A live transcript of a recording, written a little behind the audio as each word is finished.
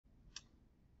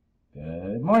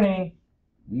Good morning.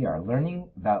 We are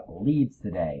learning about leads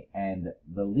today, and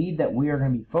the lead that we are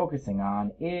going to be focusing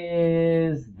on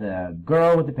is the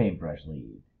girl with the paintbrush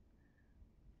lead.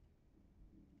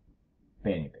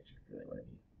 Painting a picture, really what I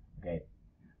mean. Okay,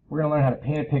 we're going to learn how to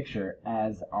paint a picture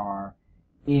as our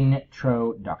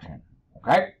introduction.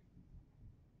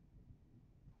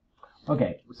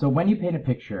 Okay, so when you paint a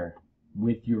picture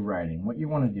with your writing, what you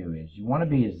want to do is you want to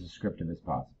be as descriptive as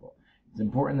possible. It's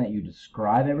important that you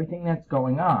describe everything that's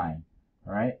going on,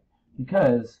 all right?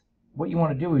 Because what you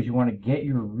want to do is you want to get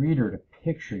your reader to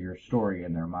picture your story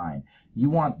in their mind. You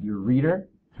want your reader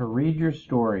to read your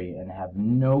story and have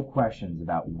no questions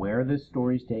about where this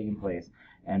story is taking place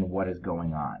and what is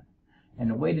going on. And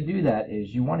the way to do that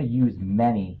is you want to use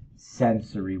many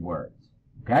sensory words,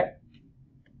 okay?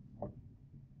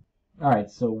 All right,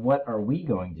 so what are we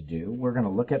going to do? We're going to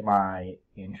look at my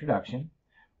introduction.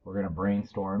 We're going to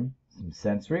brainstorm some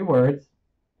sensory words,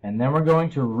 and then we're going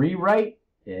to rewrite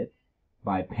it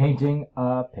by painting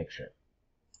a picture.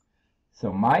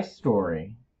 So my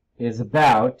story is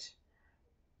about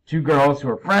two girls who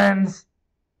are friends,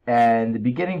 and the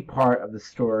beginning part of the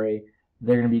story,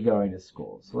 they're going to be going to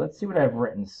school. So let's see what I've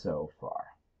written so far.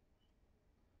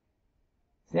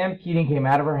 Sam Keating came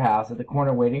out of her house. At the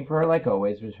corner waiting for her like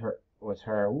always was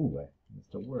her ooh, I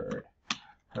missed a word,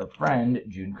 her friend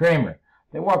June Kramer.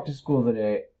 They walked to school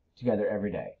together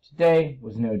every day. Today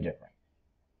was no different.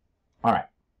 All right,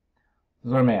 this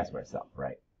is what I'm going to ask myself,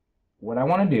 right? What I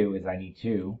want to do is I need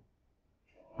to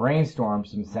brainstorm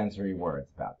some sensory words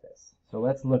about this. So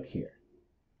let's look here.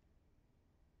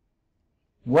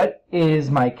 What is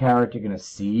my character going to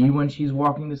see when she's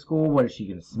walking to school? What is she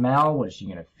going to smell? What is she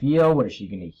going to feel? What is she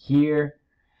going to hear?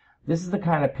 This is the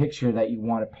kind of picture that you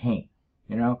want to paint.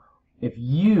 You know, if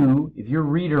your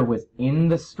reader was in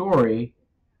the story,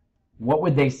 what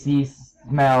would they see,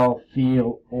 smell,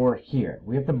 feel, or hear?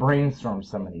 We have to brainstorm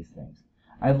some of these things.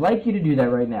 I'd like you to do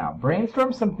that right now.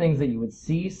 Brainstorm some things that you would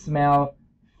see, smell,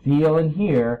 feel, and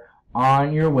hear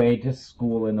on your way to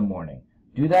school in the morning.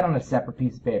 Do that on a separate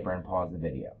piece of paper and pause the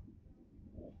video.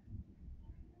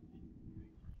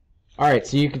 Alright,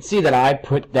 so you can see that I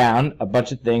put down a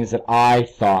bunch of things that I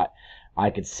thought I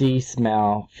could see,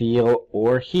 smell, feel,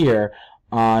 or hear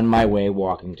on my way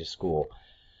walking to school.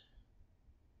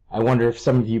 I wonder if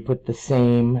some of you put the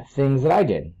same things that I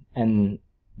did. And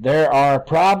there are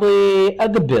probably a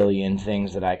gabillion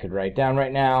things that I could write down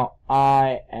right now.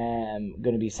 I am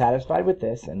going to be satisfied with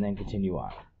this and then continue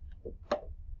on.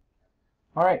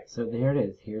 Alright, so there it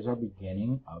is. Here's our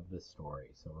beginning of the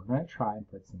story. So we're going to try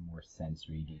and put some more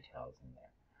sensory details in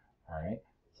there. Alright,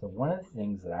 so one of the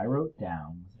things that I wrote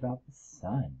down was about the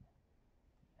sun.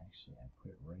 Actually, I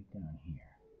put it right down here.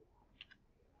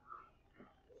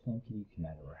 Sam Keating came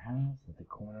out of her house. At the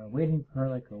corner, waiting for her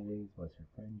like always, was her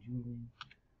friend Julie.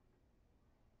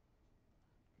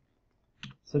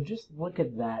 So just look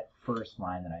at that first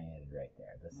line that I added right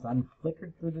there. The sun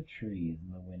flickered through the trees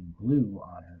and the wind blew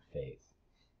on her face.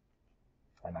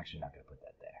 I'm actually not going to put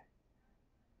that there.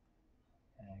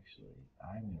 Actually,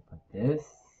 I'm going to put this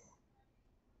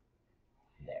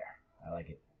there. I like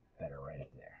it better right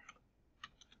up there.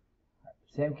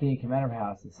 Sam Keating came out of her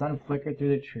house. The sun flickered through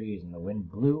the trees and the wind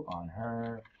blew on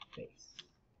her face.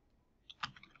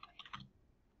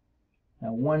 Now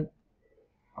I'm going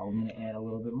to add a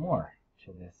little bit more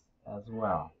to this as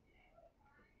well.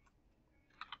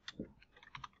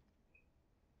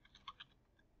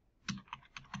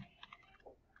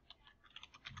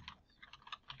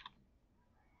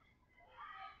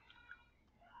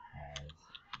 As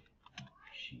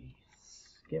she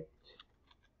skipped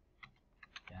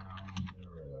down the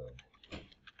road.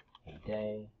 A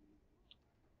day.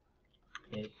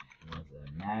 It was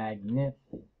a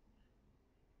magnificent.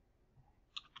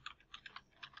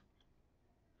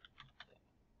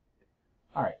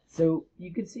 Alright, so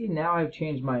you can see now I've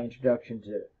changed my introduction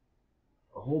to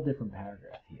a whole different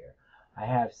paragraph here. I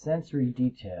have sensory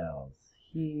details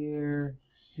here,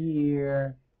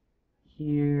 here,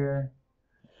 here.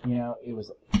 You know,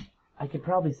 I could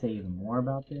probably say even more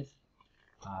about this.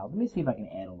 Let me see if I can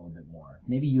add a little bit more.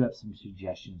 Maybe you have some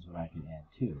suggestions what I can add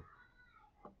too.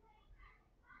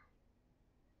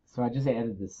 So I just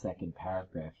added this second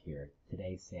paragraph here.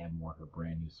 Today Sam wore her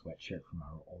brand new sweatshirt from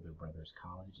her older brother's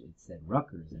college. It said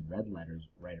Rutgers in red letters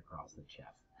right across the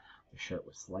chest. The shirt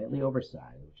was slightly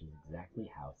oversized, which is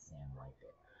exactly how Sam liked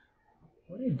it.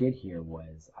 What I did here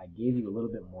was I gave you a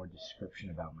little bit more description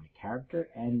about my character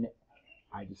and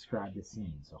I described the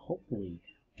scene. So hopefully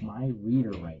my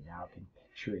reader right now can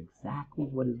picture exactly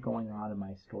what is going on in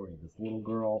my story. This little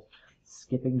girl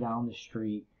skipping down the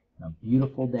street on a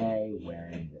beautiful day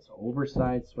wearing this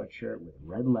oversized sweatshirt with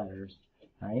red letters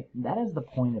Right? That is the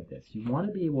point of this. You want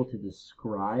to be able to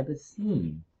describe a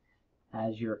scene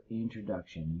as your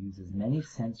introduction. Use as many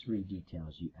sensory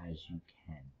details as you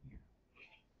can here.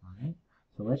 All right?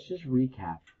 So let's just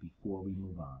recap before we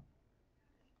move on.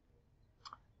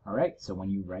 All right, so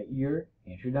when you write your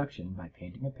introduction by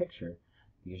painting a picture,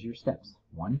 these are your steps.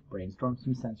 1, brainstorm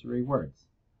some sensory words.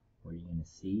 What are you going to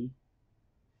see,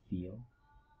 feel,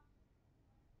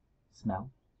 smell,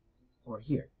 or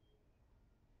hear?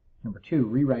 Number 2,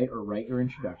 rewrite or write your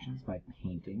introductions by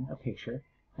painting a picture.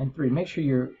 And 3, make sure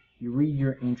you read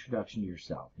your introduction to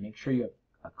yourself. Make sure you have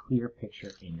a clear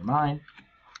picture in your mind.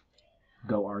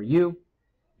 Go RU.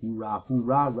 Hoorah,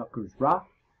 hoorah, Rutgers rock.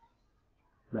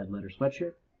 Red letter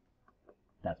sweatshirt.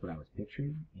 That's what I was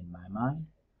picturing in my mind.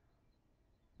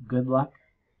 Good luck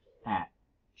at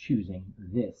choosing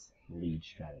this lead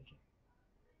strategy.